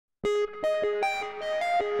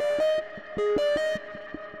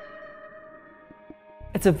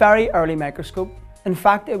It's a very early microscope. In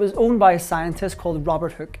fact, it was owned by a scientist called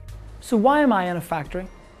Robert Hooke. So why am I in a factory?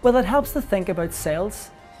 Well, it helps to think about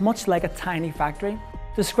cells, much like a tiny factory.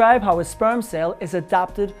 Describe how a sperm cell is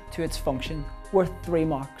adapted to its function, worth 3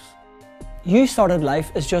 marks. You started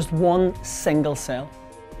life as just one single cell.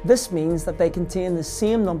 This means that they contain the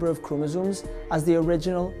same number of chromosomes as the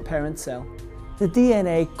original parent cell. The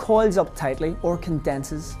DNA coils up tightly or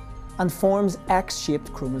condenses and forms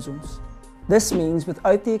X-shaped chromosomes. This means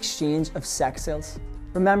without the exchange of sex cells.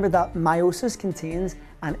 Remember that meiosis contains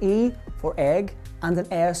an E for egg and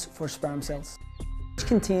an S for sperm cells, which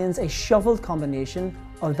contains a shuffled combination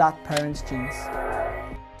of that parent's genes,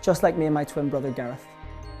 just like me and my twin brother Gareth.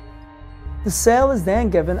 The cell is then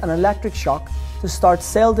given an electric shock to start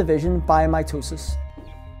cell division by mitosis.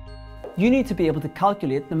 You need to be able to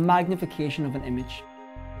calculate the magnification of an image.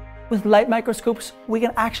 With light microscopes, we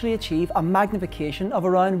can actually achieve a magnification of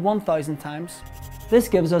around 1000 times. This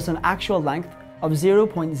gives us an actual length of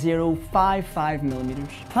 0.055 millimeters.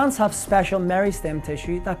 Plants have special meristem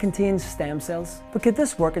tissue that contains stem cells. But could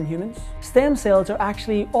this work in humans? Stem cells are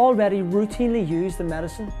actually already routinely used in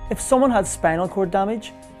medicine. If someone had spinal cord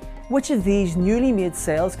damage, which of these newly made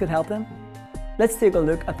cells could help them? Let's take a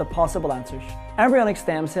look at the possible answers. Embryonic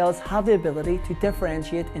stem cells have the ability to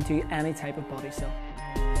differentiate into any type of body cell.